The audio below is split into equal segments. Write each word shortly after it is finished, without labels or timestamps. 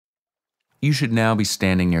You should now be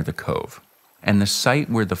standing near the cove and the site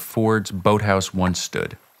where the Ford's boathouse once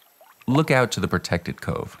stood. Look out to the protected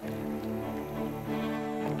cove.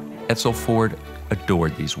 Edsel Ford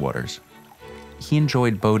adored these waters. He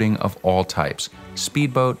enjoyed boating of all types,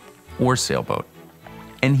 speedboat or sailboat,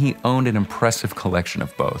 and he owned an impressive collection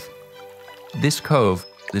of both. This cove,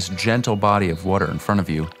 this gentle body of water in front of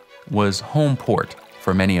you, was home port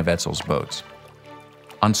for many of Edsel's boats.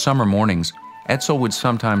 On summer mornings, Edsel would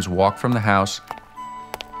sometimes walk from the house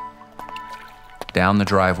down the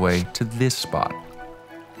driveway to this spot.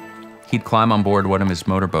 He'd climb on board one of his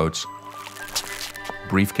motorboats,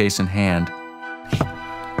 briefcase in hand.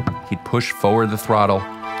 He'd push forward the throttle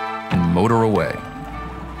and motor away.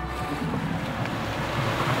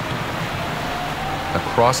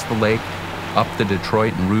 Across the lake, up the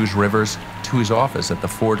Detroit and Rouge rivers to his office at the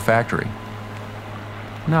Ford factory.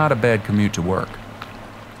 Not a bad commute to work.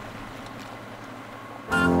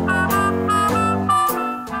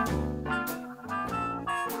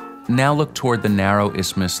 Now look toward the narrow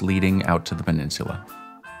isthmus leading out to the peninsula.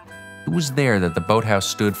 It was there that the boathouse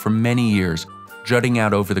stood for many years, jutting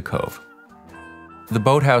out over the cove. The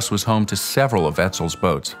boathouse was home to several of Edsel's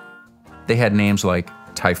boats. They had names like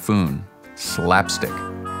Typhoon, Slapstick,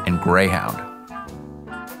 and Greyhound.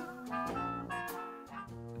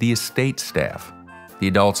 The estate staff, the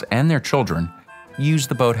adults and their children, used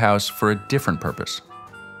the boathouse for a different purpose: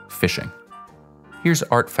 fishing. Here's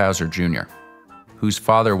Art Fauser Jr., whose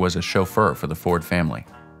father was a chauffeur for the Ford family.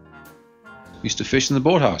 We used to fish in the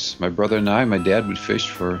boathouse. My brother and I, my dad would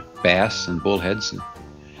fish for bass and bullheads, and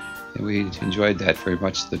we enjoyed that very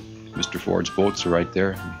much. Mr. Ford's boats are right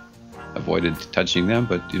there. We avoided touching them,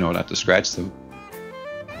 but not to scratch them.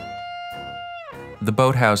 The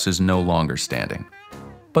boathouse is no longer standing,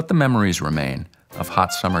 but the memories remain of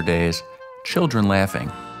hot summer days, children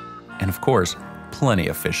laughing, and of course, plenty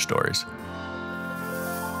of fish stories.